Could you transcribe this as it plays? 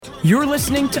You're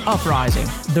listening to Uprising,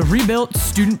 the Rebuilt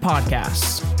Student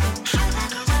Podcast.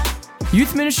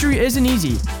 Youth ministry isn't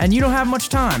easy, and you don't have much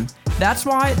time. That's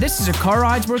why this is a car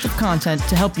ride's worth of content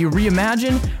to help you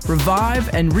reimagine,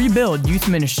 revive, and rebuild youth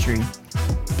ministry.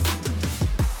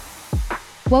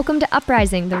 Welcome to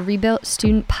Uprising, the Rebuilt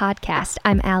Student Podcast.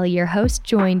 I'm Allie, your host,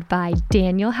 joined by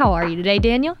Daniel. How are you today,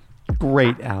 Daniel?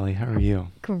 Great, Allie. How are you?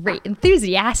 Great.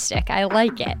 Enthusiastic. I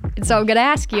like it. And so I'm going to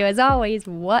ask you, as always,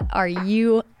 what are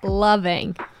you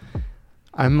loving?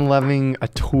 I'm loving a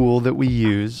tool that we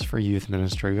use for youth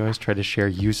ministry. We always try to share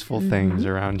useful things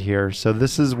around here. So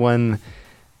this is one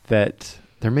that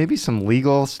there may be some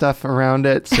legal stuff around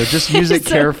it, so just use it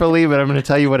carefully, but I'm going to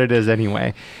tell you what it is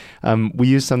anyway. We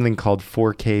use something called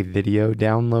 4K Video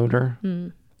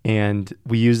Downloader, and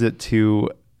we use it to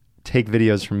take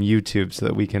videos from YouTube so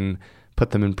that we can put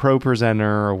them in ProPresenter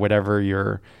or whatever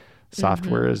your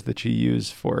software is that you use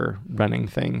for running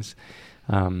things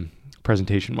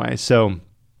presentation-wise. So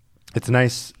it's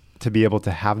nice to be able to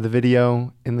have the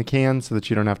video in the can so that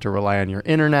you don't have to rely on your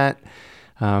internet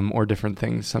or different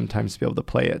things sometimes to be able to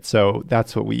play it. So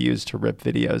that's what we use to rip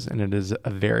videos, and it is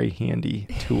a very handy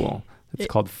tool. It's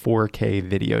called 4K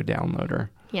Video Downloader.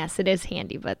 Yes, it is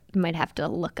handy, but you might have to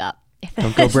look up.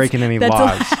 Don't go breaking any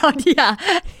laws. Allowed. Yeah,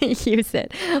 use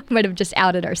it. Might have just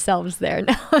outed ourselves there.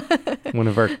 No. One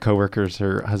of our coworkers,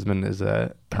 her husband is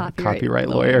a copyright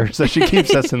lawyer, so she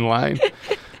keeps us in line.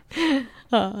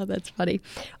 Oh, that's funny.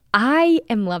 I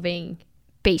am loving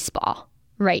baseball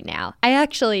right now. I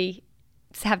actually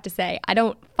have to say, I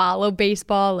don't follow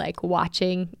baseball, like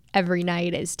watching every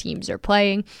night as teams are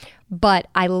playing, but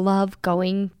I love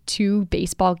going to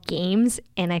baseball games,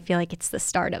 and I feel like it's the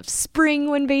start of spring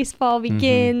when baseball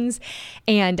begins.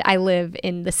 And I live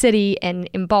in the city and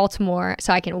in Baltimore,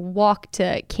 so I can walk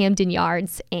to Camden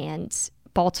Yards, and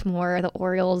Baltimore, the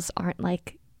Orioles aren't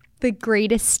like the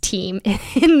greatest team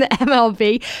in the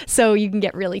MLB, so you can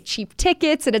get really cheap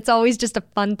tickets, and it's always just a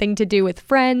fun thing to do with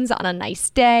friends on a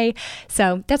nice day.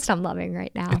 So that's what I'm loving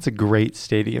right now. It's a great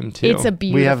stadium too. It's a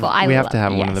beautiful. We have to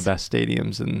have one of the best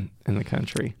stadiums in the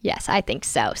country. Yes, I think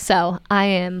so. So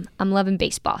I'm loving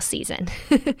baseball season.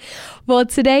 Well,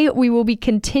 today we will be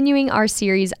continuing our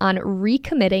series on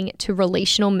recommitting to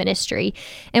relational ministry,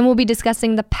 and we'll be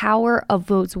discussing the power of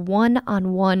those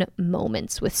one-on-one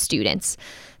moments with students.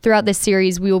 Throughout this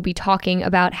series, we will be talking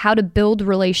about how to build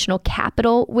relational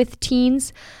capital with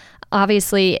teens.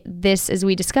 Obviously, this, as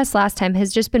we discussed last time,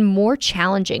 has just been more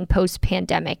challenging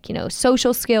post-pandemic. You know,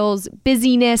 social skills,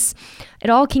 busyness,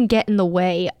 it all can get in the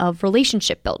way of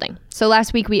relationship building. So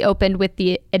last week we opened with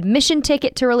the admission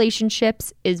ticket to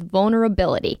relationships is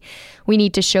vulnerability. We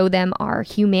need to show them our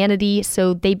humanity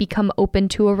so they become open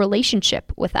to a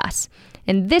relationship with us.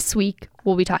 And this week,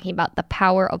 we'll be talking about the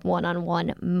power of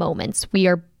one-on-one moments. We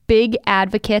are big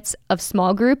advocates of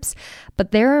small groups,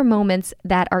 but there are moments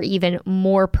that are even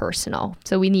more personal.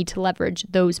 So we need to leverage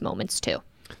those moments too.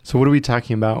 So what are we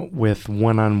talking about with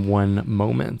one-on-one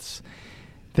moments?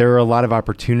 There are a lot of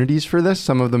opportunities for this.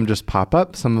 Some of them just pop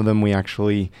up. Some of them we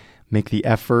actually make the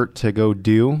effort to go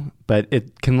do, but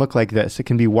it can look like this. It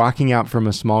can be walking out from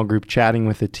a small group, chatting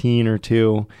with a teen or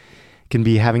two. It can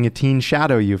be having a teen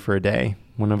shadow you for a day.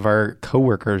 One of our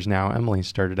coworkers now, Emily,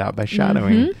 started out by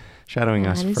shadowing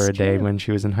us for a day when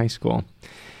she was in high school.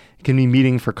 It can be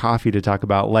meeting for coffee to talk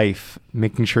about life,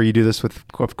 making sure you do this with,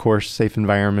 of course, safe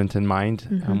environment in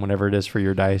mind, whatever it is for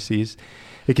your diocese.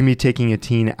 It can be taking a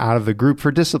teen out of the group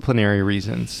for disciplinary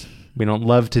reasons. We don't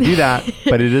love to do that,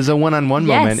 but it is a one-on-one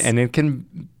moment, and it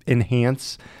can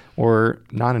enhance or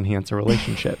not enhance a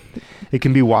relationship. It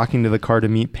can be walking to the car to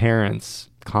meet parents,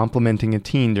 complimenting a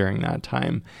teen during that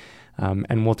time.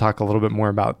 And we'll talk a little bit more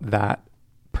about that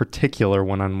particular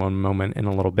one-on-one moment in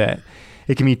a little bit.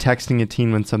 It can be texting a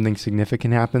teen when something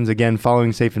significant happens. Again,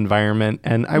 following safe environment.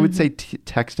 And I would say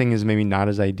texting is maybe not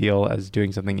as ideal as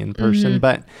doing something in person,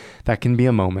 but that can be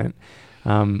a moment.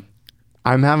 I'm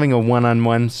having a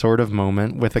one-on-one sort of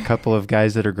moment with a couple of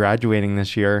guys that are graduating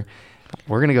this year.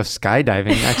 We're going to go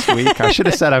skydiving next week. I should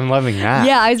have said I'm loving that.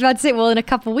 Yeah, I was about to say, well, in a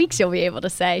couple weeks, you'll be able to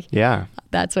say. Yeah.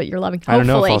 That's what you're loving. Hopefully. I don't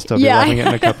know if I'll still be loving it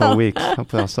in a couple of weeks.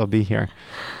 Hopefully I'll still be here.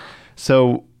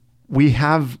 So we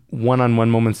have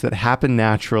one-on-one moments that happen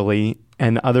naturally,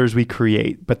 and others we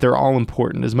create, but they're all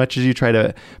important. As much as you try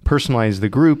to personalize the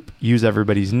group, use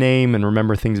everybody's name and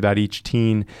remember things about each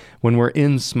teen, when we're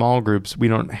in small groups, we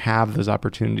don't have those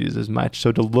opportunities as much.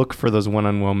 So to look for those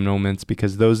one-on-one moments,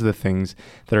 because those are the things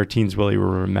that our teens really will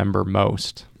remember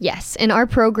most. Yes. In our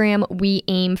program, we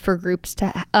aim for groups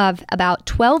of about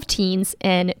 12 teens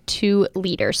and 2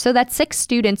 leaders. So that's 6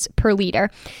 students per leader.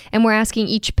 And we're asking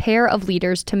each pair of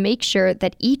leaders to make sure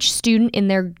that each student in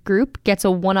their group gets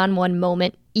a one-on-one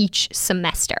moment each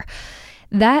semester.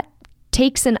 That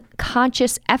takes a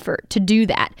conscious effort to do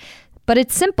that. But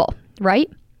it's simple, right?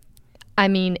 I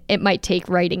mean, it might take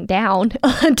writing down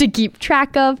to keep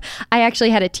track of. I actually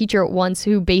had a teacher once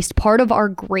who based part of our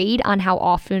grade on how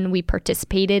often we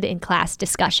participated in class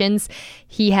discussions.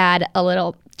 He had a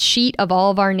little sheet of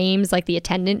all of our names, like the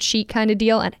attendance sheet kind of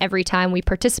deal. And every time we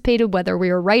participated, whether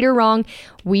we were right or wrong,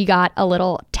 we got a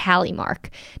little tally mark.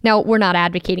 Now, we're not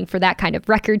advocating for that kind of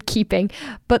record keeping,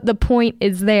 but the point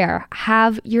is there.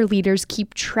 Have your leaders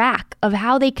keep track of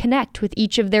how they connect with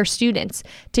each of their students.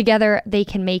 Together, they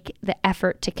can make the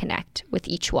effort to connect with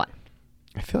each one.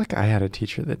 I feel like I had a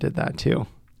teacher that did that too.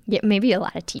 Yeah, maybe a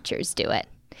lot of teachers do it.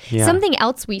 Yeah. Something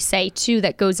else we say, too,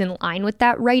 that goes in line with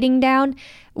that writing down,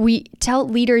 we tell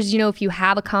leaders, if you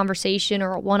have a conversation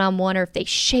or a one-on-one, or if they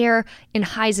share in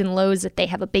highs and lows that they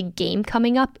have a big game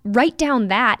coming up, write down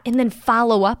that and then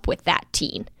follow up with that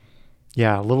teen.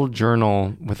 Yeah, a little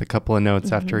journal with a couple of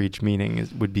notes after each meeting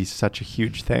would be such a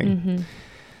huge thing.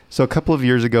 So a couple of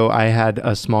years ago, I had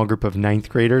a small group of 9th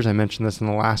graders. I mentioned this in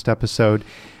the last episode.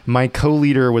 My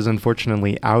co-leader was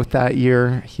unfortunately out that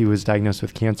year. He was diagnosed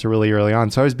with cancer really early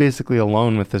on. So I was basically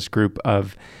alone with this group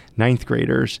of 9th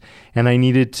graders. And I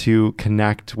needed to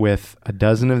connect with a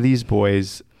dozen of these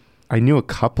boys. I knew a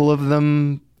couple of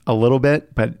them a little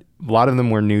bit, but a lot of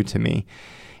them were new to me.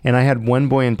 And I had one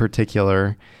boy in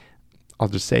particular. I'll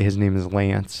just say his name is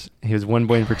Lance. He was one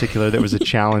boy in particular that was a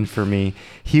challenge for me.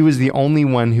 He was the only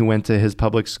one who went to his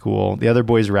public school. The other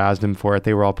boys razzed him for it.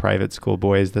 They were all private school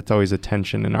boys. That's always a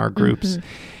tension in our groups.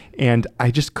 And I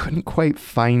just couldn't quite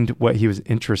find what he was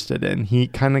interested in. He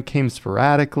kind of came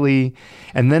sporadically.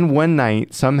 And then one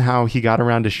night, somehow he got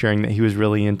around to sharing that he was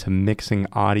really into mixing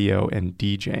audio and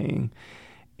DJing.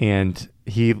 And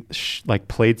he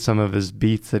played some of his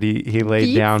beats that he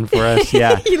laid down for us.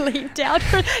 Yeah. He laid down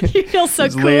for you feel so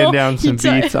cool. He was laying down some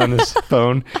beats on his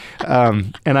phone.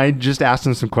 And I just asked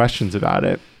him some questions about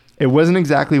it. It wasn't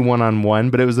exactly one-on-one,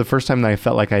 but it was the first time that I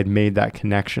felt like I'd made that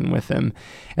connection with him.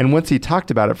 And once he talked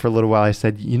about it for a little while, I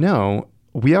said,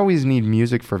 we always need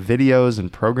music for videos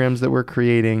and programs that we're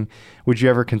creating. Would you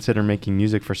ever consider making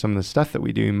music for some of the stuff that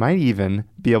we do? We might even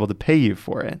be able to pay you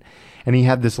for it. And he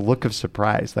had this look of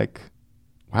surprise, like,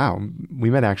 wow, we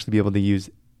might actually be able to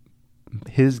use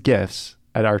his gifts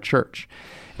at our church.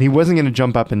 And he wasn't going to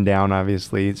jump up and down,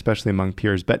 obviously, especially among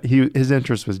peers, but his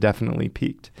interest was definitely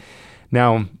piqued.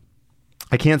 Now,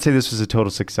 I can't say this was a total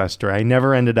success story. I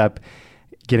never ended up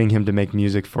getting him to make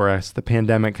music for us. The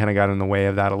pandemic kind of got in the way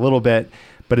of that a little bit,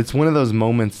 but it's one of those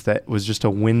moments that was just a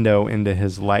window into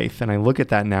his life. And I look at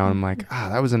that now and I'm like,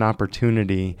 that was an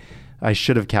opportunity I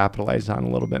should have capitalized on a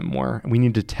little bit more. We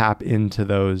need to tap into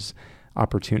those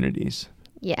opportunities.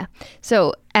 Yeah.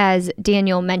 So as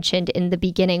Daniel mentioned in the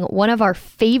beginning, one of our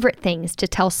favorite things to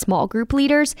tell small group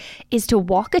leaders is to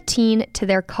walk a teen to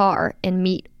their car and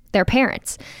meet their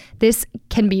parents. This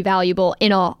can be valuable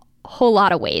in a whole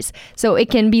lot of ways. So it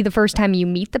can be the first time you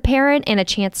meet the parent and a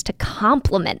chance to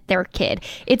compliment their kid.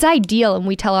 It's ideal, and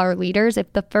we tell our leaders,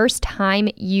 if the first time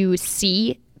you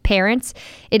see parents,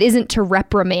 it isn't to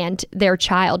reprimand their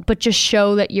child, but just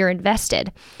show that you're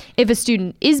invested. If a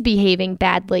student is behaving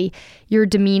badly, your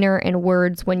demeanor and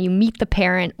words when you meet the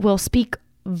parent will speak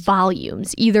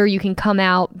volumes. Either you can come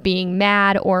out being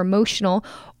mad or emotional,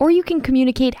 or you can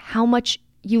communicate how much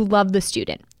you love the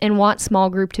student and want small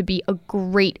group to be a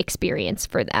great experience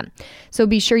for them. So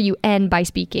be sure you end by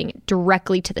speaking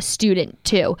directly to the student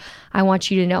too. I want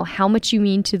you to know how much you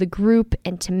mean to the group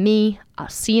and to me. I'll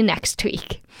see you next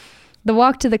week. The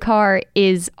walk to the car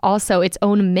is also its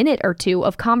own minute or two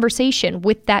of conversation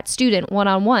with that student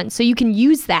one-on-one. So you can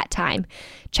use that time,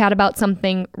 chat about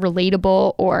something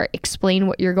relatable or explain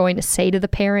what you're going to say to the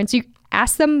parents. You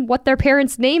ask them what their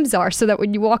parents' names are so that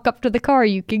when you walk up to the car,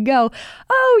 you can go,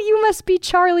 oh, you must be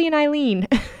Charlie and Eileen.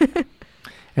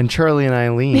 And Charlie and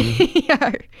Eileen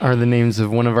are the names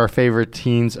of one of our favorite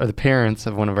teens, or the parents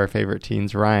of one of our favorite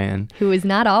teens, Ryan. Who is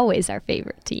not always our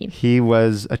favorite teen. He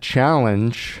was a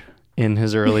challenge in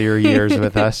his earlier years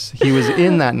with us. He was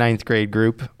in that 9th grade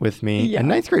group with me. Yeah. And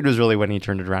 9th grade was really when he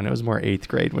turned it around. It was more 8th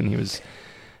grade when he was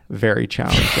very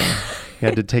challenging. We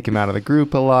had to take him out of the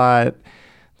group a lot.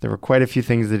 There were quite a few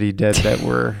things that he did that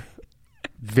were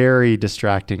very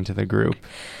distracting to the group.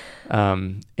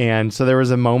 And so there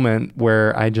was a moment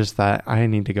where I just thought, I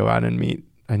need to go out and meet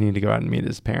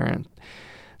his parent.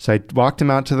 So I walked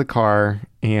him out to the car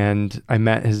and I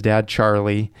met his dad,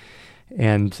 Charlie.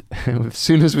 And as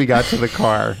soon as we got to the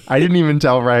car, I didn't even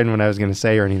tell Ryan what I was going to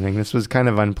say or anything. This was kind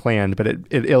of unplanned, but it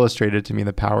illustrated to me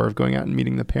the power of going out and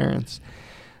meeting the parents.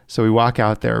 So we walk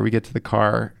out there, we get to the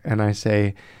car, and I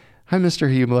say, "Hi,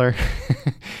 Mr. Huebler."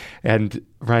 And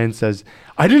Ryan says,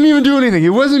 "I didn't even do anything. It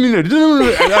wasn't me." I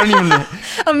don't even...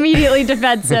 Immediately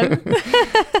defensive.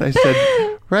 I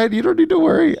said, "Ryan, you don't need to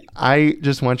worry. I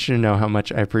just want you to know how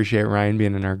much I appreciate Ryan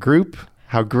being in our group,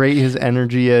 how great his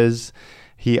energy is.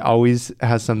 He always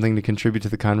has something to contribute to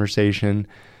the conversation.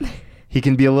 He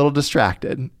can be a little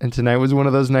distracted. And tonight was one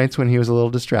of those nights when he was a little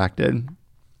distracted.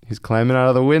 He's climbing out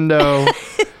of the window.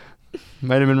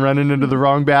 Might have been running into the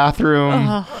wrong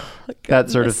bathroom.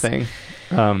 That sort of thing."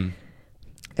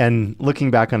 And looking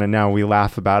back on it now, we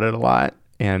laugh about it a lot.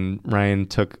 And Ryan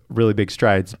took really big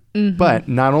strides. Mm-hmm. But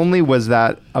not only was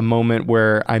that a moment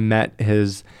where I met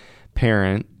his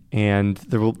parent and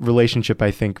the relationship,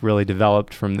 I think, really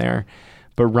developed from there.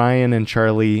 But Ryan and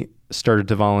Charlie started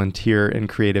to volunteer in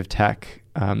creative tech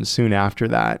soon after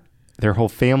that. Their whole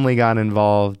family got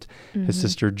involved. Mm-hmm. His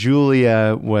sister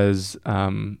Julia was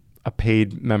a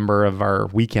paid member of our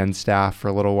weekend staff for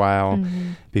a little while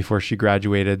before she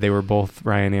graduated. They were both,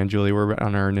 Ryan and Julie were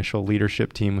on our initial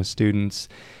leadership team with students.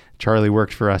 Charlie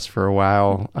worked for us for a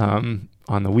while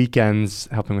on the weekends,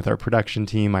 helping with our production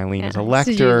team. Eileen is a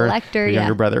lector. Her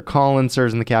younger brother Colin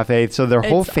serves in the cafe. So their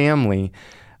whole family,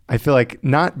 I feel like,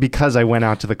 not because I went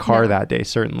out to the car that day,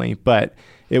 certainly, but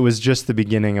it was just the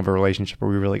beginning of a relationship where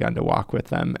we really got to walk with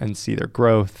them and see their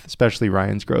growth, especially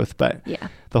Ryan's growth, but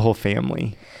the whole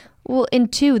family. Well,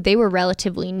 and two, they were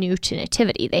relatively new to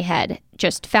Nativity. They had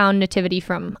just found Nativity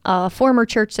from a former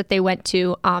church that they went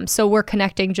to. So we're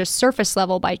connecting just surface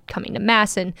level by coming to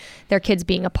Mass and their kids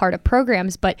being a part of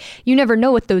programs. But you never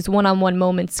know what those one-on-one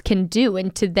moments can do.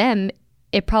 And to them,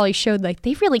 it probably showed like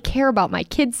they really care about my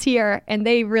kids here and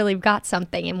they really got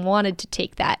something and wanted to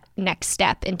take that next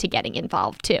step into getting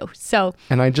involved too. So,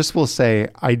 and I just will say,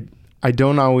 I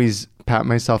don't always pat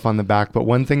myself on the back, but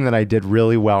one thing that I did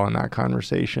really well in that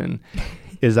conversation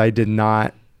is I did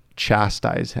not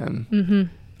chastise him. Mm-hmm.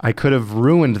 I could have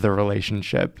ruined the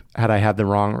relationship had I had the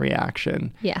wrong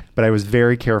reaction. Yeah. But I was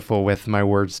very careful with my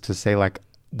words to say, like,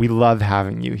 we love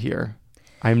having you here.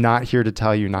 I'm not here to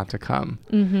tell you not to come.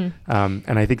 Mm-hmm.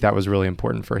 And I think that was really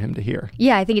important for him to hear.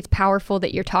 Yeah, I think it's powerful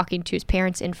that you're talking to his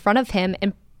parents in front of him.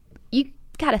 And you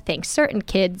got to think, certain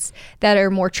kids that are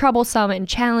more troublesome and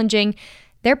challenging,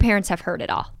 their parents have heard it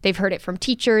all. They've heard it from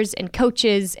teachers and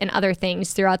coaches and other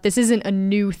things throughout. This isn't a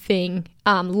new thing,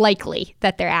 likely,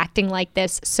 that they're acting like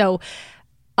this. So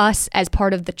us as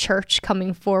part of the church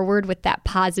coming forward with that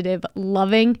positive,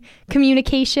 loving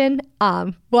communication,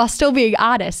 while still being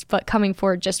honest, but coming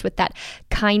forward just with that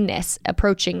kindness,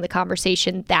 approaching the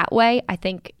conversation that way, I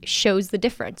think shows the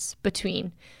difference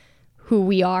between who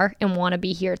we are and want to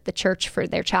be here at the church for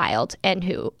their child and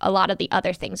who a lot of the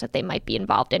other things that they might be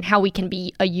involved in, how we can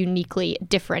be a uniquely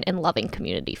different and loving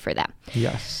community for them.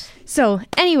 Yes. So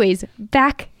anyways,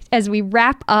 back as we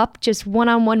wrap up, just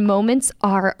one-on-one moments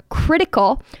are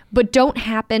critical, but don't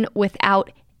happen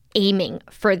without aiming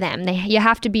for them. You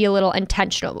have to be a little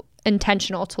intentional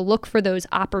to look for those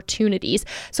opportunities.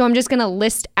 So I'm just going to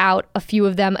list out a few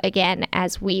of them again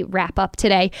as we wrap up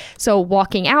today. So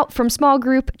walking out from small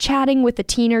group, chatting with a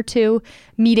teen or two,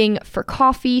 meeting for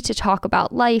coffee to talk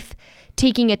about life,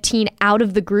 taking a teen out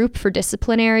of the group for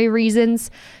disciplinary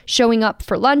reasons, showing up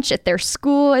for lunch at their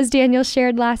school, as Daniel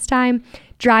shared last time,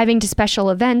 driving to special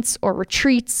events or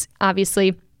retreats,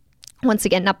 obviously. Once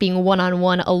again, not being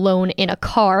one-on-one alone in a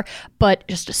car, but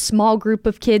just a small group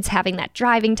of kids having that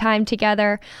driving time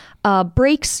together.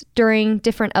 Breaks during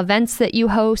different events that you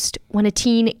host. When a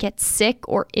teen gets sick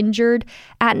or injured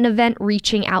at an event,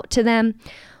 reaching out to them.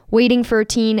 Waiting for a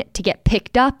teen to get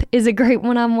picked up is a great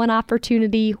one-on-one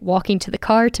opportunity. Walking to the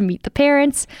car to meet the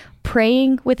parents.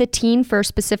 Praying with a teen for a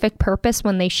specific purpose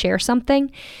when they share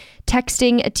something.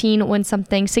 Texting a teen when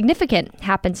something significant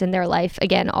happens in their life.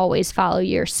 Again, always follow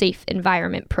your safe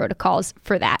environment protocols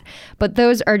for that. But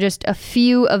those are just a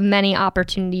few of many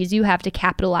opportunities you have to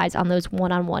capitalize on those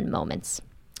one-on-one moments.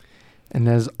 And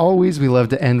as always, we love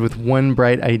to end with one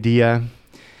bright idea.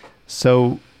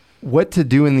 So what to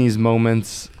do in these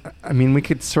moments, I mean, we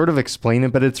could sort of explain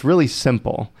it, but it's really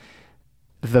simple.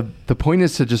 The point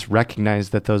is to just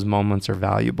recognize that those moments are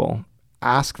valuable.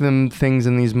 Ask them things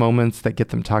in these moments that get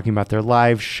them talking about their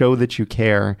lives, show that you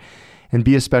care, And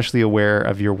be especially aware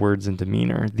of your words and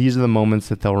demeanor. These are the moments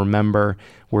that they'll remember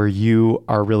where you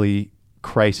are really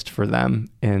Christ for them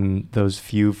in those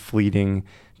few fleeting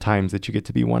times that you get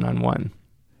to be one-on-one.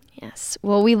 Yes.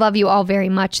 Well, we love you all very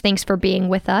much. Thanks for being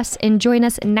with us. And join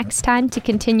us next time to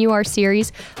continue our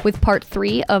series with part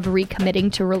 3 of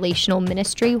Recommitting to Relational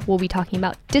Ministry. We'll be talking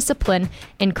about discipline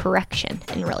and correction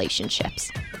in relationships.